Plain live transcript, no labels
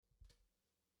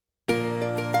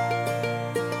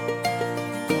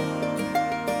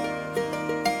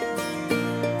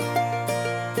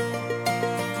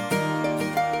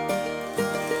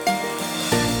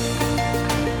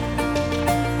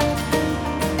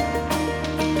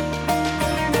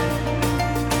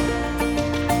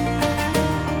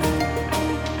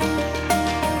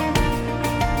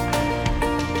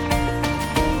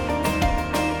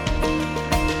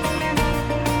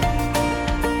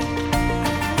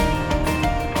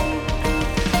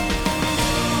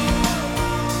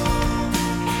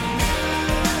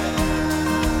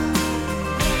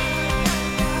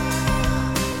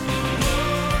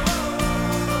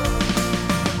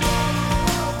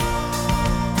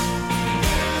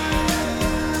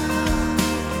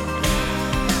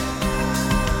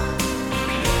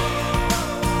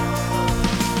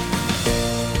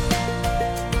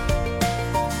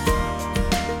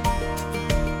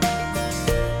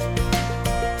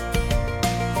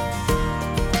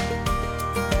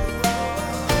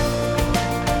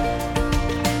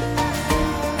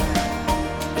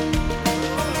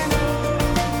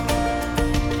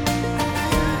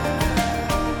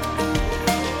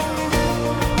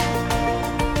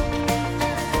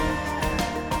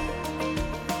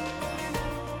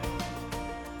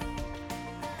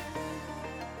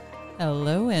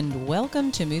and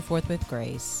welcome to Move Forth with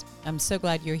Grace. I'm so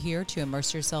glad you're here to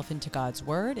immerse yourself into God's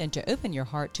Word and to open your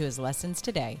heart to His lessons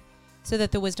today so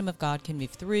that the wisdom of God can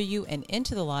move through you and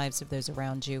into the lives of those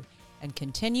around you and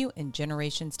continue in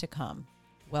generations to come.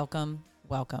 Welcome,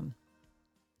 welcome.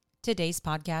 Today's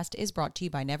podcast is brought to you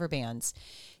by Never Bands.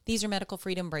 These are medical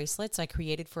freedom bracelets I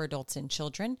created for adults and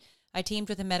children. I teamed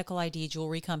with a medical ID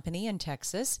jewelry company in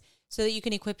Texas so that you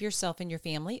can equip yourself and your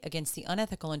family against the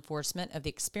unethical enforcement of the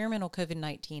experimental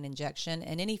COVID-19 injection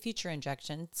and any future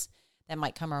injections that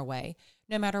might come our way,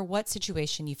 no matter what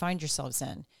situation you find yourselves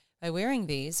in. By wearing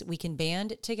these, we can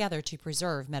band together to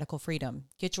preserve medical freedom.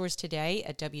 Get yours today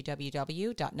at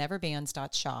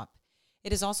www.neverbands.shop.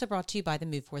 It is also brought to you by the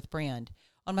Move Forth brand.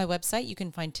 On my website, you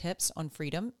can find tips on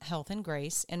freedom, health, and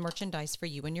grace, and merchandise for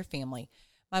you and your family.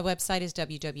 My website is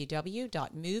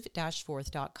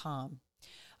www.move-forth.com.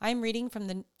 I'm reading from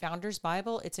the Founders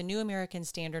Bible. It's a New American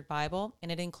Standard Bible,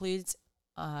 and it includes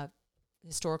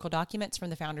historical documents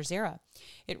from the Founders era.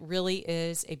 It really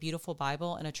is a beautiful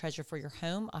Bible and a treasure for your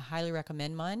home. I highly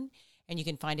recommend one, and you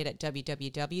can find it at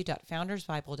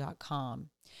www.foundersbible.com.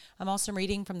 I'm also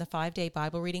reading from the 5-Day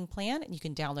Bible Reading Plan, and you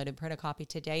can download and print a copy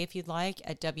today if you'd like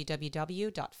at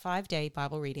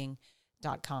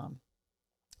www.5daybiblereading.com.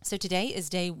 So today is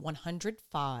day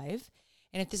 105,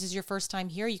 and if this is your first time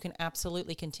here, you can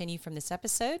absolutely continue from this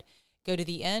episode, go to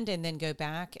the end, and then go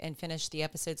back and finish the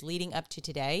episodes leading up to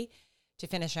today to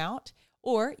finish out,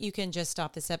 or you can just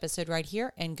stop this episode right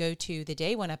here and go to the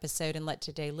day 1 episode and let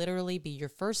today literally be your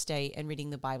first day in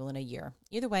reading the Bible in a year.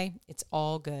 Either way, it's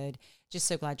all good. Just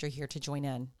so glad you're here to join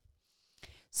in.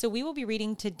 So we will be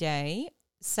reading today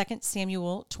 2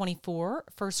 Samuel 24,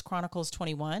 1 Chronicles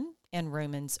 21, and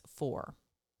Romans 4.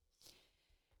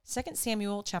 2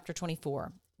 Samuel chapter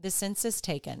 24, the census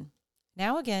taken.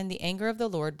 Now again the anger of the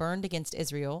Lord burned against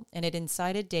Israel, and it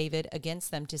incited David against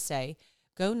them to say,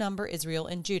 Go number Israel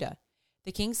and Judah.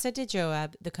 The king said to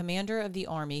Joab, the commander of the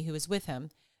army who was with him,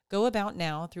 Go about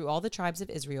now through all the tribes of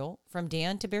Israel, from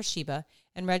Dan to Beersheba,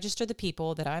 and register the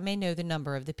people, that I may know the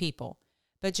number of the people.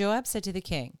 But Joab said to the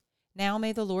king, Now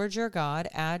may the Lord your God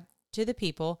add to the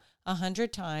people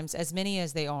 100 times as many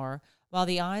as they are, while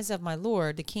the eyes of my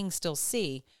lord the king still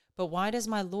see. But why does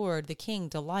my lord the king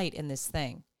delight in this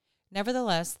thing?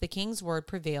 Nevertheless, the king's word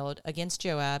prevailed against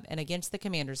Joab and against the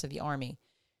commanders of the army.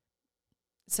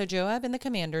 So Joab and the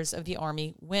commanders of the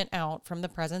army went out from the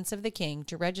presence of the king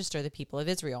to register the people of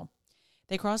Israel.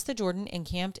 They crossed the Jordan and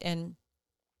camped in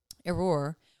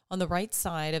Aroer on the right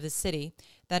side of the city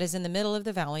that is in the middle of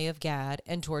the valley of Gad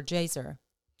and toward Jazer.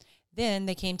 Then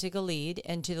they came to Gilead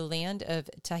and to the land of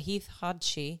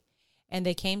Tahith-Hodshi, and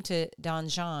they came to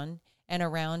Danjan and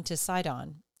around to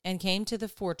Sidon, and came to the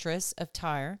fortress of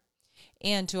Tyre,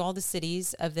 and to all the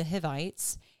cities of the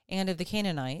Hivites and of the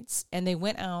Canaanites, and they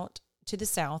went out to the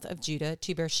south of Judah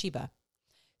to Beersheba.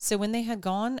 So when they had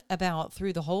gone about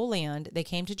through the whole land, they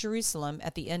came to Jerusalem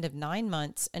at the end of 9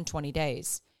 months and 20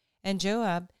 days. And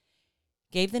Joab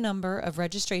gave the number of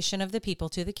registration of the people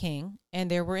to the king, and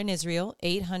there were in Israel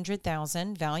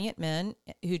 800,000 valiant men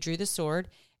who drew the sword,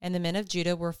 and the men of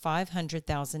Judah were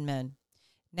 500,000 men.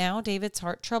 Now David's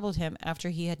heart troubled him after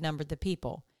he had numbered the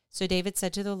people. So David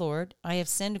said to the Lord, I have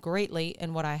sinned greatly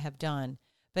in what I have done.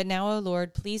 But now, O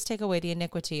Lord, please take away the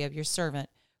iniquity of your servant,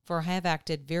 for I have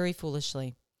acted very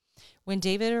foolishly. When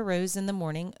David arose in the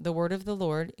morning, the word of the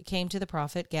Lord came to the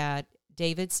prophet Gad,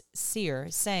 David's seer,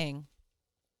 saying,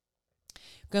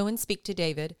 Go and speak to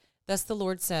David. Thus the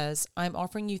Lord says, I am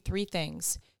offering you 3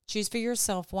 things. Choose for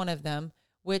yourself one of them,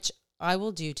 which I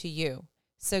will do to you.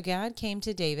 So Gad came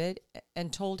to David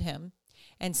and told him,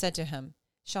 and said to him,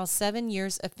 Shall 7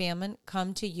 years of famine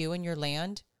come to you in your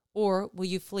land? Or will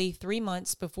you flee 3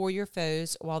 months before your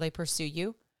foes while they pursue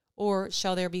you? Or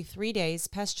shall there be 3 days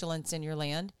pestilence in your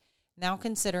land? Now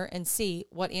consider and see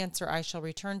what answer I shall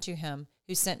return to him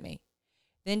who sent me.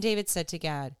 Then David said to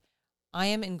Gad, I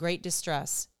am in great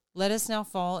distress. Let us now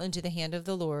fall into the hand of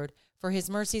the Lord, for his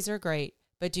mercies are great,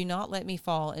 but do not let me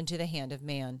fall into the hand of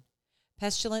man.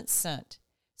 Pestilence sent.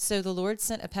 So the Lord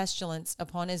sent a pestilence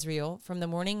upon Israel from the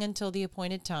morning until the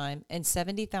appointed time, and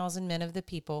 70,000 men of the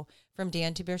people from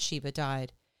Dan to Beersheba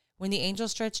died. When the angel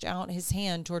stretched out his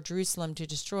hand toward Jerusalem to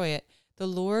destroy it, the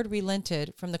Lord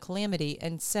relented from the calamity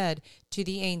and said to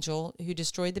the angel who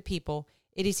destroyed the people,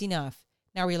 It is enough.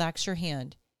 Now relax your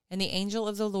hand. And the angel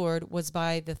of the Lord was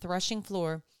by the threshing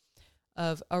floor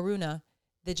of Araunah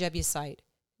the Jebusite.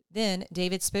 Then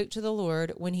David spoke to the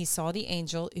Lord when he saw the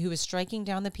angel who was striking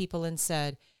down the people and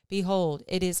said, Behold,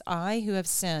 it is I who have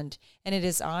sinned, and it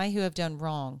is I who have done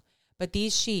wrong. But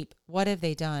these sheep, what have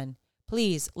they done?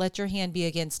 Please let your hand be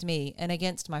against me and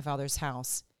against my father's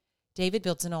house. David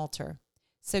built an altar.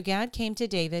 So Gad came to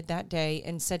David that day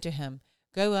and said to him,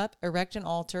 Go up, erect an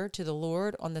altar to the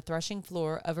Lord on the threshing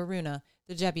floor of Araunah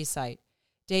the Jebusite.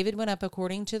 David went up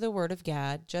according to the word of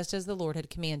Gad, just as the Lord had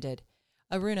commanded.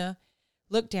 Araunah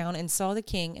looked down and saw the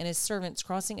king and his servants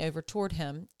crossing over toward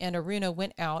him, and Araunah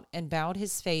went out and bowed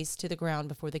his face to the ground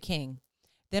before the king.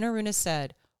 Then Araunah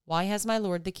said, Why has my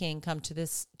lord the king come to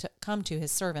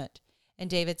his servant? And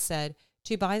David said,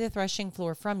 To buy the threshing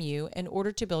floor from you, in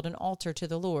order to build an altar to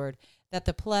the Lord, that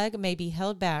the plague may be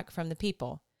held back from the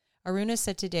people. Araunah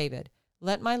said to David,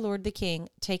 Let my lord the king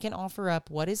take and offer up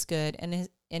what is good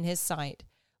in his sight.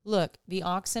 Look, the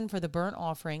oxen for the burnt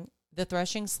offering, the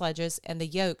threshing sledges, and the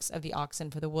yokes of the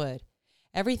oxen for the wood.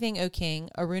 Everything, O king,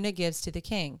 Araunah gives to the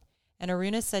king. And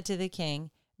Araunah said to the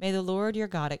king, May the Lord your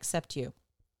God accept you.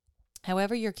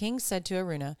 However, your king said to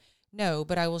Araunah, No,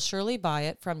 but I will surely buy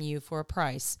it from you for a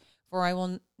price, for I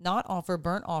will not offer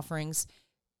burnt offerings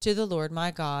to the Lord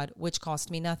my God, which cost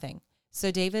me nothing.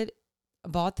 So David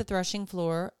bought the threshing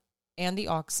floor and the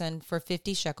oxen for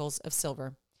 50 shekels of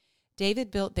silver.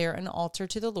 David built there an altar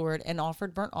to the Lord and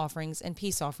offered burnt offerings and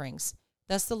peace offerings.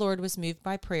 Thus the Lord was moved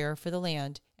by prayer for the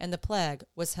land, and the plague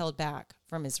was held back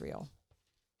from Israel.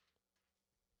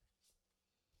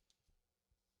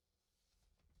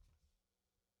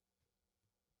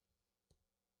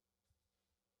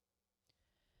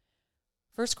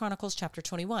 First Chronicles chapter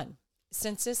 21.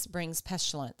 Census brings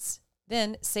pestilence.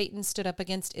 Then Satan stood up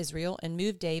against Israel and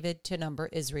moved David to number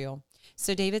Israel.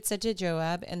 So David said to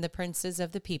Joab and the princes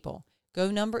of the people,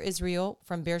 Go number Israel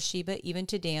from Beersheba even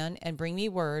to Dan, and bring me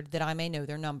word that I may know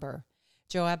their number.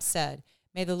 Joab said,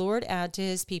 May the Lord add to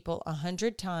his people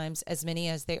 100 times as many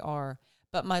as they are.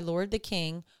 But my lord the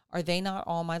king, are they not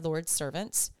all my lord's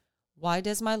servants? Why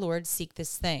does my lord seek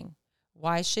this thing?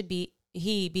 Why should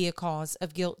he be a cause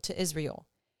of guilt to Israel?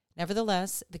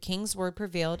 Nevertheless, the king's word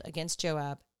prevailed against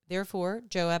Joab. Therefore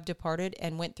Joab departed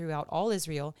and went throughout all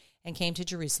Israel and came to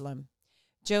Jerusalem.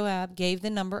 Joab gave the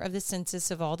number of the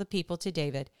census of all the people to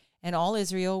David, and all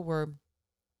Israel were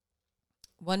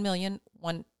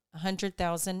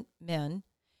 1,100,000 men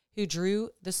who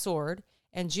drew the sword,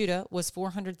 and Judah was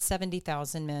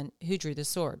 470,000 men who drew the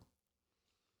sword.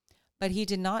 But he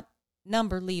did not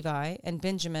number Levi and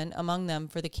Benjamin among them,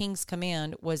 for the king's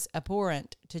command was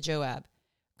abhorrent to Joab.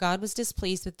 God was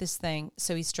displeased with this thing,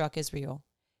 so he struck Israel.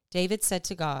 David said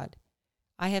to God,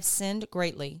 I have sinned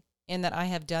greatly in that I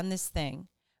have done this thing.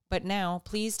 But now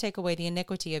please take away the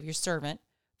iniquity of your servant,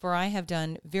 for I have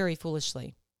done very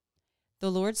foolishly.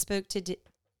 The Lord spoke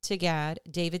to Gad,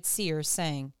 David's seer,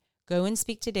 saying, Go and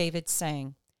speak to David,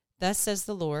 saying, Thus says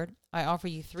the Lord, I offer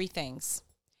you 3 things.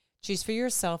 Choose for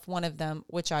yourself one of them,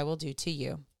 which I will do to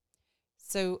you.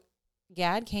 So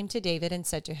Gad came to David and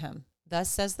said to him, Thus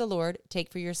says the Lord,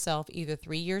 take for yourself either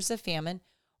 3 years of famine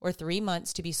or 3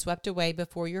 months to be swept away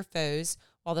before your foes,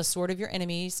 while the sword of your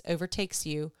enemies overtakes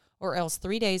you, or else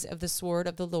 3 days of the sword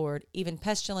of the Lord, even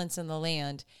pestilence in the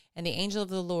land, and the angel of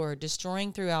the Lord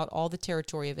destroying throughout all the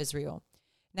territory of Israel.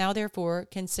 Now therefore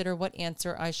consider what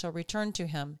answer I shall return to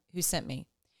him who sent me.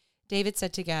 David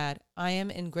said to Gad, I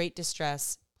am in great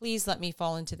distress. Please let me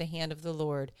fall into the hand of the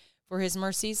Lord, for his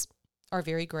mercies are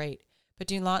very great, but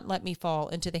do not let me fall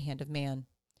into the hand of man.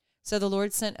 So the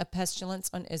Lord sent a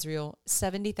pestilence on Israel.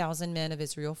 70,000 men of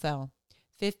Israel fell.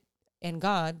 And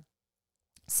God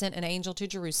sent an angel to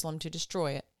Jerusalem to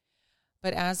destroy it.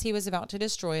 But as he was about to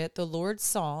destroy it, the Lord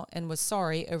saw and was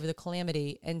sorry over the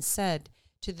calamity, and said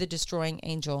to the destroying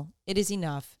angel, It is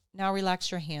enough. Now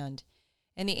relax your hand.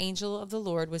 And the angel of the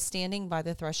Lord was standing by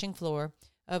the threshing floor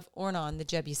of Ornan the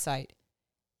Jebusite.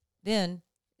 Then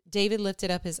David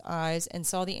lifted up his eyes and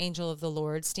saw the angel of the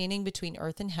Lord standing between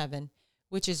earth and heaven,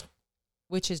 which his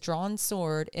drawn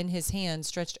sword in his hand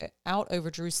stretched out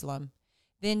over Jerusalem.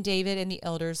 Then David and the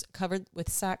elders, covered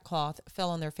with sackcloth, fell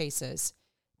on their faces.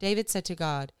 David said to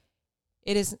God,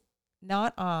 It is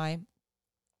not I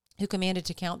who commanded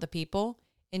to count the people.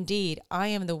 Indeed, I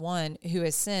am the one who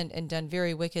has sinned and done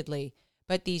very wickedly.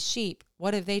 But these sheep,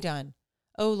 what have they done?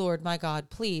 O Lord my God,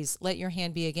 please let your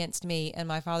hand be against me and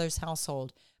my father's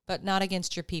household, but not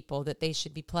against your people, that they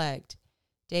should be plagued.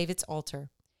 David's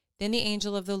altar. Then the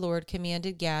angel of the Lord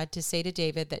commanded Gad to say to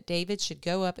David that David should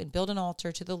go up and build an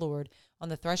altar to the Lord on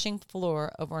the threshing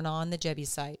floor of Ornan the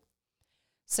Jebusite.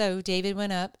 So David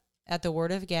went up at the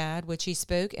word of Gad, which he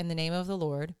spoke in the name of the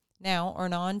Lord. Now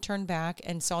Ornan turned back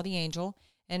and saw the angel,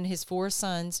 and his 4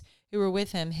 sons who were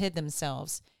with him hid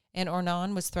themselves, and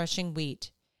Ornan was threshing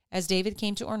wheat. As David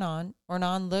came to Ornan,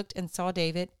 Ornan looked and saw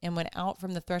David, and went out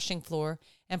from the threshing floor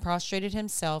and prostrated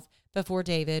himself before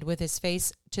David with his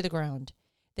face to the ground.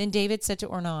 Then David said to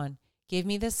Ornan, Give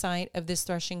me the site of this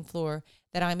threshing floor,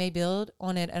 that I may build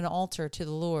on it an altar to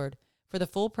the Lord. For the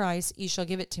full price you shall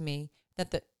give it to me,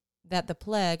 that the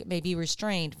plague may be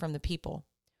restrained from the people.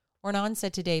 Ornan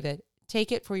said to David, Take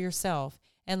it for yourself,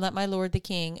 and let my lord the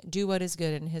king do what is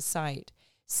good in his sight.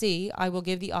 See, I will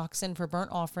give the oxen for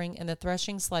burnt offering, and the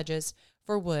threshing sledges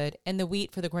for wood, and the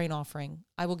wheat for the grain offering.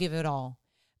 I will give it all.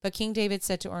 But King David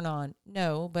said to Ornan,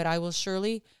 No, but I will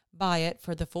surely buy it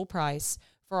for the full price,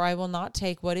 for I will not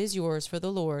take what is yours for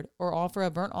the Lord, or offer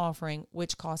a burnt offering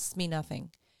which costs me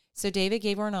nothing. So David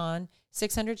gave Ornan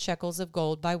 600 shekels of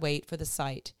gold by weight for the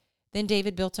site. Then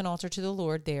David built an altar to the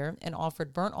Lord there, and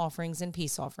offered burnt offerings and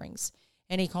peace offerings.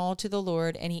 And he called to the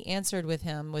Lord, and he answered with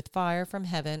him with fire from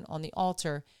heaven on the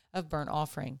altar of burnt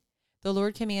offering. The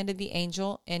Lord commanded the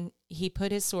angel, and he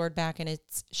put his sword back in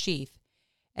its sheath.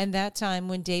 And that time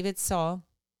when David saw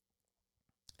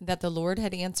that the Lord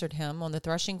had answered him on the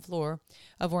threshing floor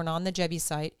of Ornan the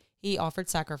Jebusite, he offered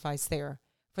sacrifice there.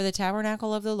 For the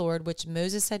tabernacle of the Lord, which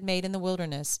Moses had made in the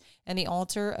wilderness, and the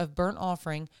altar of burnt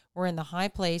offering were in the high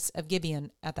place of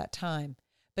Gibeon at that time.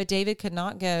 But David could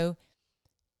not go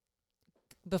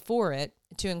before it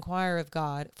to inquire of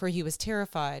God, for he was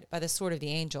terrified by the sword of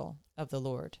the angel of the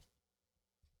Lord.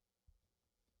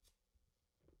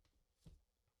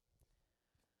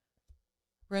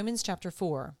 Romans chapter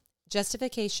 4.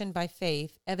 Justification by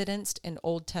faith evidenced in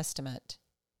Old Testament.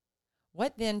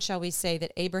 What then shall we say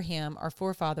that Abraham, our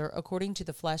forefather, according to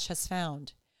the flesh, has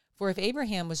found? For if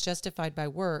Abraham was justified by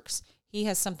works, he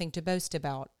has something to boast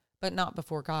about, but not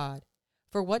before God.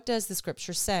 For what does the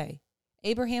Scripture say?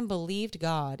 Abraham believed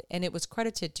God, and it was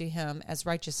credited to him as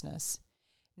righteousness.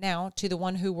 Now, to the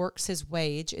one who works, his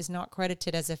wage is not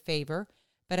credited as a favor,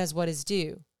 but as what is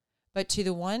due. But to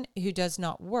the one who does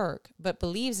not work, but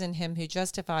believes in him who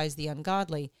justifies the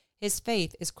ungodly, his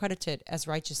faith is credited as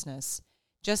righteousness.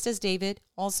 Just as David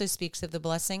also speaks of the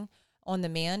blessing on the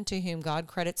man to whom God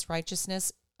credits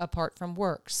righteousness apart from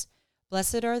works.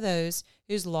 Blessed are those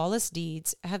whose lawless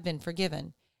deeds have been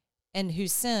forgiven, and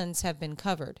whose sins have been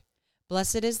covered.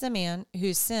 Blessed is the man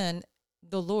whose sin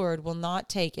the Lord will not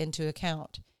take into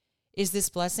account. Is this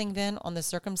blessing then on the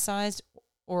circumcised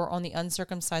or on the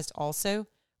uncircumcised also?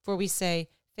 For we say,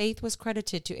 faith was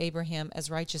credited to Abraham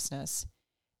as righteousness.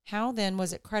 How then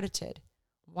was it credited?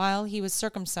 While he was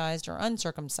circumcised or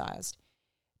uncircumcised?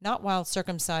 Not while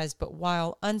circumcised, but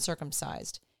while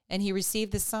uncircumcised. And he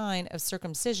received the sign of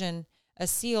circumcision, a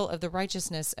seal of the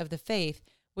righteousness of the faith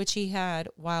which he had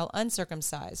while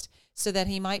uncircumcised, so that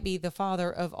he might be the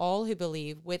father of all who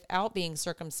believe without being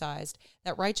circumcised,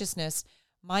 that righteousness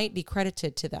might be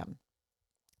credited to them.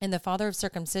 And the father of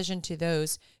circumcision to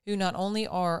those who not only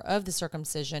are of the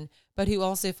circumcision, but who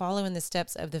also follow in the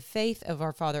steps of the faith of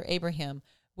our father Abraham,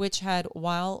 which had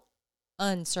while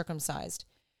uncircumcised.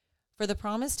 For the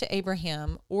promise to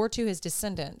Abraham or to his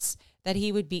descendants that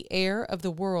he would be heir of the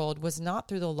world was not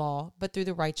through the law, but through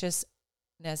the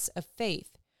righteousness of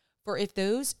faith. For if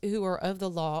those who are of the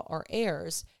law are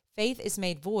heirs, faith is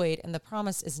made void and the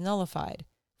promise is nullified.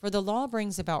 For the law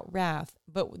brings about wrath,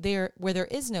 but where there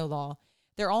is no law,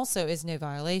 there also is no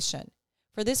violation.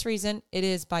 For this reason, it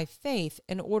is by faith,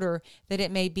 in order that it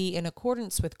may be in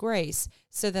accordance with grace,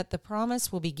 so that the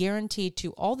promise will be guaranteed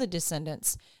to all the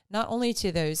descendants, not only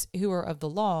to those who are of the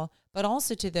law, but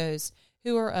also to those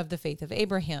who are of the faith of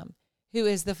Abraham, who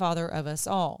is the father of us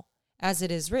all. As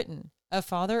it is written, A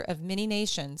father of many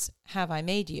nations have I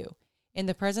made you, in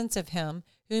the presence of him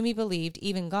whom he believed,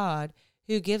 even God,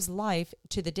 who gives life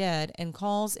to the dead and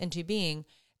calls into being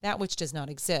that which does not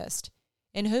exist.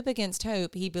 In hope against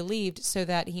hope he believed, so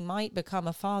that he might become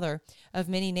a father of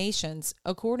many nations,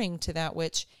 according to that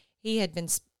which he had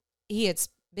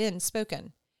been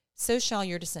spoken. So shall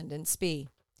your descendants be.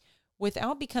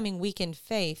 Without becoming weak in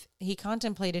faith, he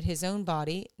contemplated his own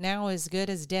body, now as good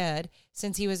as dead,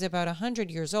 since he was about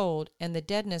 100 years old, and the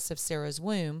deadness of Sarah's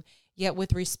womb. Yet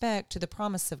with respect to the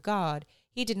promise of God,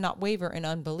 he did not waver in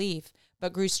unbelief,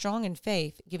 but grew strong in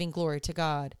faith, giving glory to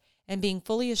God, and being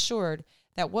fully assured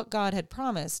that what God had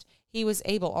promised, he was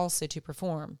able also to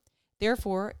perform.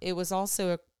 Therefore, it was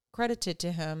also credited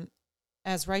to him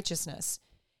as righteousness.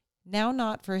 Now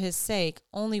not for his sake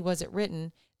only was it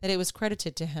written that it was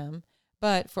credited to him,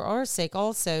 but for our sake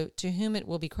also, to whom it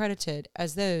will be credited,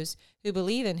 as those who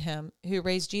believe in him, who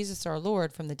raised Jesus our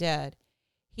Lord from the dead.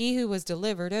 He who was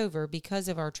delivered over because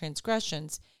of our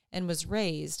transgressions, and was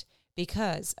raised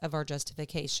because of our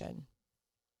justification.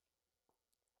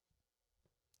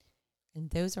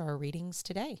 And those are our readings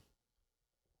today.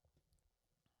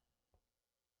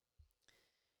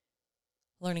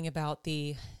 Learning about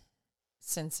the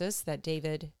census that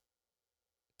David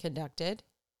conducted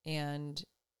and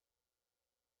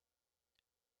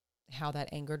how that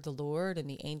angered the Lord, and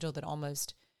the angel that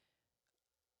almost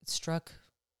struck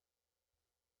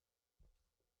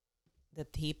the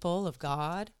people of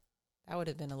God. That would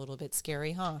have been a little bit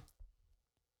scary, huh?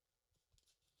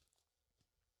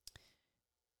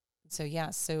 So,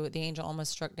 so the angel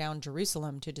almost struck down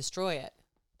Jerusalem to destroy it.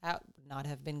 That would not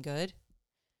have been good.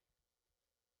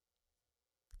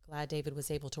 Glad David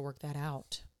was able to work that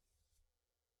out.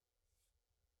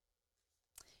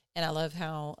 And I love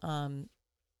how,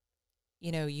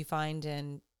 you find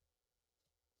in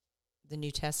the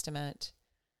New Testament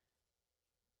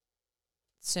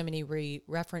so many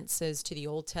references to the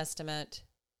Old Testament.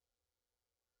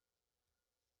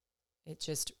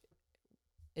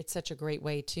 It's such a great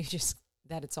way to just,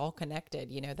 that it's all connected,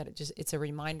 that it's a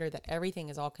reminder that everything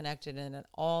is all connected and it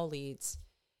all leads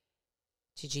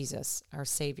to Jesus, our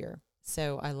Savior.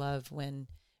 So I love when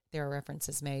there are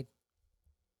references made,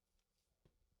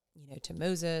 to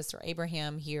Moses or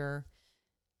Abraham here.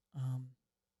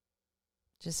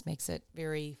 Just makes it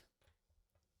very,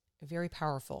 very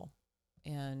powerful.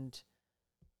 And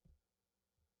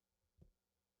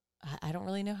I don't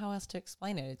really know how else to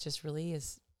explain it. It just really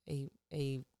is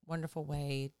a wonderful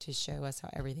way to show us how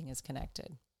everything is connected.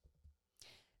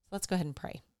 So let's go ahead and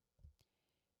pray.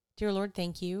 Dear Lord,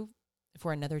 thank you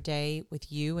for another day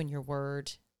with you and your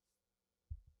word.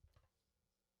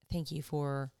 Thank you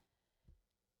for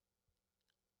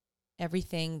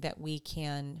everything that we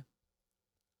can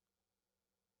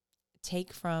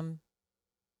take from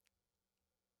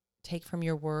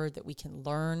your word, that we can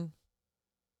learn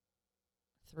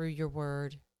through your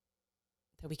word,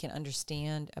 that we can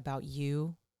understand about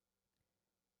you,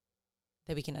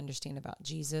 that we can understand about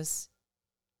Jesus,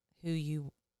 who you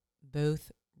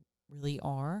both really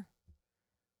are.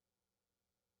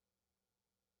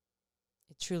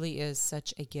 It truly is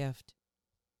such a gift.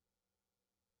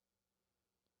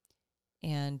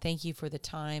 And thank you for the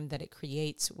time that it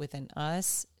creates within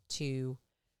us to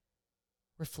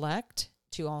reflect,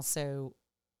 to also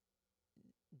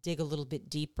dig a little bit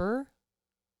deeper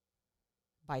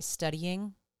by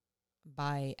studying,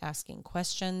 by asking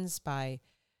questions, by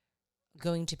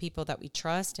going to people that we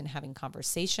trust and having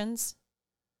conversations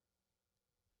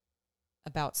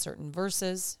about certain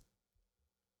verses,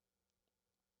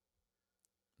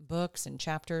 books and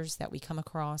chapters that we come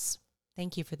across.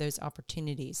 Thank you for those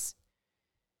opportunities.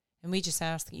 And we just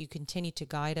ask that you continue to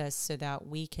guide us so that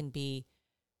we can be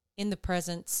in the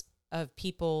presence of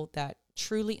people that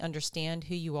truly understand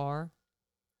who you are,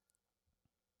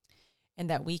 and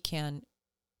that we can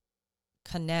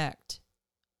connect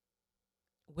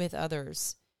with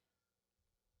others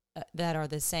that are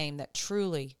the same, that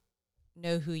truly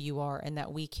know who you are, and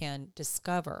that we can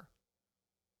discover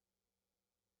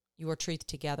your truth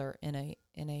together in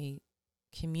a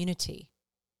community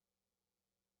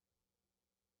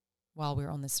while we're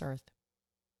on this earth.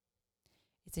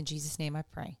 It's in Jesus' name I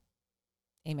pray.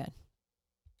 Amen.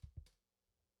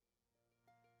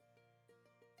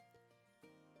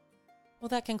 Well,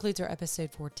 that concludes our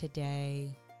episode for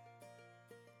today.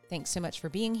 Thanks so much for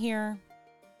being here.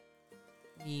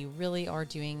 We really are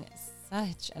doing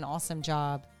such an awesome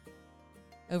job.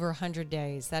 Over 100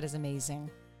 days. That is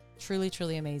amazing. Truly,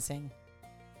 truly amazing.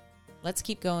 Let's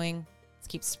keep going. Let's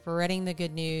keep spreading the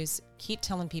good news. Keep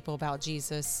telling people about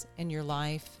Jesus in your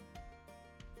life.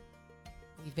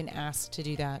 We've been asked to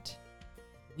do that.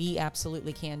 We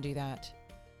absolutely can do that.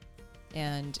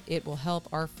 And it will help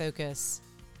our focus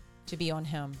to be on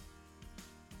Him.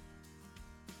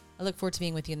 I look forward to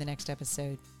being with you in the next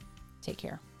episode. Take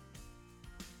care.